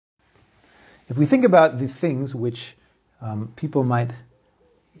if we think about the things which people might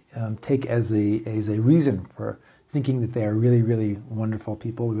take as a reason for thinking that they are really, really wonderful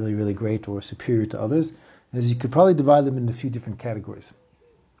people, really, really great or superior to others, is you could probably divide them into a few different categories.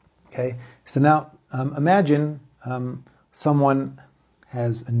 Okay, so now imagine someone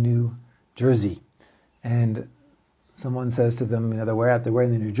has a new jersey, and someone says to them, they're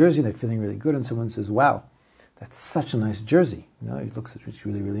wearing the new jersey, and they're feeling really good, and someone says, "Wow, that's such a nice jersey. It looks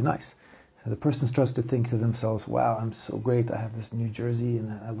really, really nice." So the person starts to think to themselves, "Wow, I'm so great. I have this new jersey,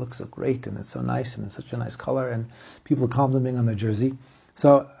 and it looks so great, and it's so nice, and it's such a nice color." And people are complimenting on their jersey.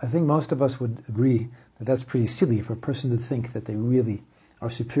 So I think most of us would agree that that's pretty silly for a person to think that they really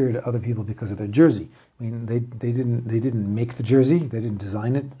are superior to other people because of their jersey. I mean, they didn't make the jersey, they didn't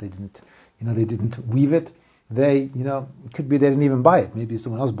design it, they didn't weave it. It could be they didn't even buy it. Maybe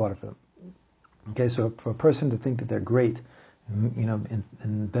someone else bought it for them. Okay, so for a person to think that they're great,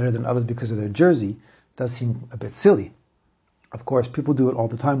 and better than others because of their jersey, does seem a bit silly. Of course, people do it all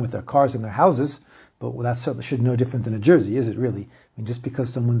the time with their cars and their houses, but that certainly should be no different than a jersey, is it really? I mean, just because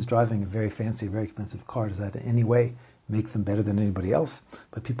someone's driving a very fancy, very expensive car, does that in any way make them better than anybody else?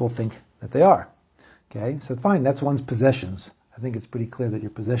 But people think that they are. Okay, so fine, that's one's possessions. I think it's pretty clear that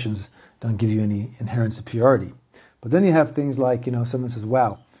your possessions don't give you any inherent superiority. But then you have things like, someone says,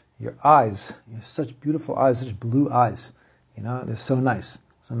 "Wow, your eyes, you have such beautiful eyes, such blue eyes. They're so nice."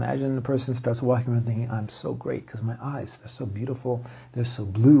 So imagine a person starts walking around thinking, "I'm so great because my eyes, they're so beautiful, they're so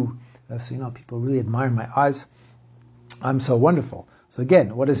blue. So, people really admire my eyes. I'm so wonderful." So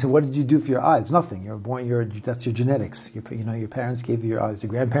again, what did you do for your eyes? Nothing. You're born. That's your genetics. Your parents gave you your eyes. Your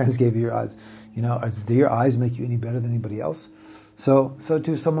grandparents gave you your eyes. Do your eyes make you any better than anybody else? So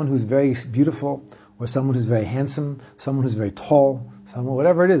to someone who's very beautiful, or someone who's very handsome, someone who's very tall,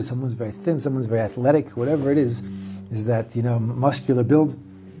 whatever it is, someone who's very thin, someone's very athletic, whatever it is that muscular build.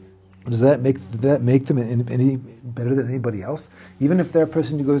 Does that make them any better than anybody else? Even if they're a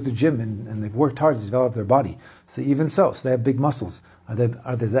person who goes to the gym and they've worked hard to develop their body, so they have big muscles.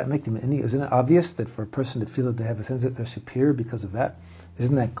 Does that make them any? Isn't it obvious that for a person to feel that they have a sense that they're superior because of that?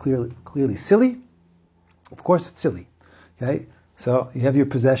 Isn't that clearly silly? Of course, it's silly. Okay, so you have your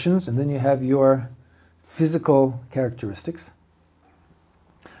possessions, and then you have your physical characteristics,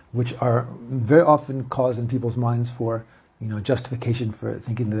 which are very often cause in people's minds for justification for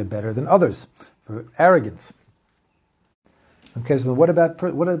thinking that they're better than others, for arrogance. Okay, so what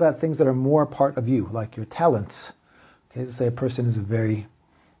about things that are more part of you, like your talents? Okay, let's say a person is a very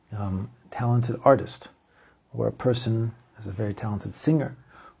talented artist, or a person is a very talented singer,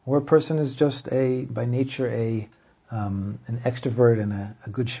 or a person is just by nature an extrovert and a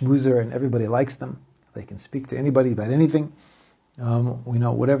good schmoozer, and everybody likes them. They can speak to anybody about anything,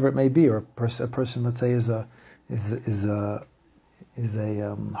 whatever it may be. Or a person, let's say, is a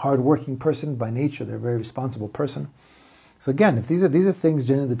hard-working person by nature. They're a very responsible person. So again, if these are things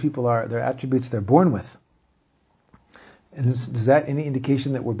generally that people they're attributes they're born with, and is that any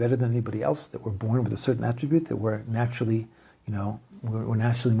indication that we're better than anybody else? That we're born with a certain attribute, that we're naturally, we're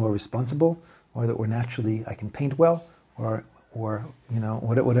naturally more responsible, or that we're naturally I can paint well, or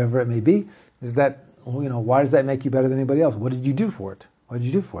whatever it may be? Is that why does that make you better than anybody else? What did you do for it? What did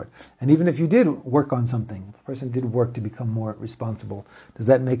you do for it? And even if you did work on something, if a person did work to become more responsible, does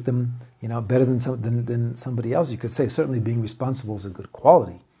that make them, better than somebody else? You could say certainly being responsible is a good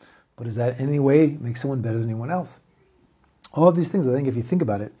quality, but does that in any way make someone better than anyone else? All of these things, I think, if you think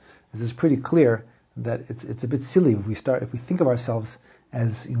about it, it's pretty clear that it's a bit silly if we think of ourselves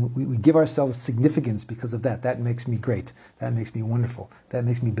as we give ourselves significance because of that. That makes me great. That makes me wonderful. That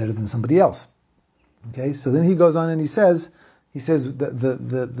makes me better than somebody else. Okay, so then he goes on and he says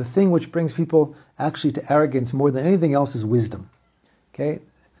the thing which brings people actually to arrogance more than anything else is wisdom. Okay,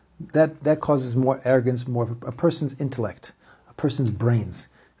 that causes more arrogance, more of a person's intellect, a person's brains,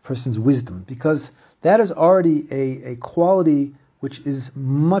 a person's wisdom, because that is already a quality which is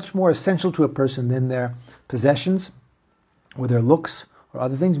much more essential to a person than their possessions or their looks or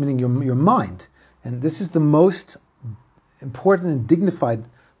other things, meaning your mind. And this is the most important and dignified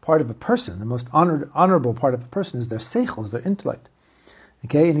part of a person. The most honorable part of a person is their seichel, is their intellect.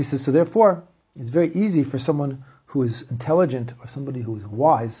 Okay, and he says, so therefore, it's very easy for someone who is intelligent or somebody who is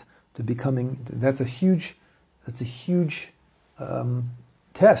wise to becoming. That's a huge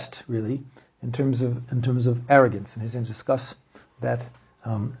test, really, in terms of arrogance. And he's going to discuss that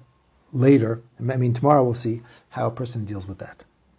later. I mean, tomorrow we'll see how a person deals with that.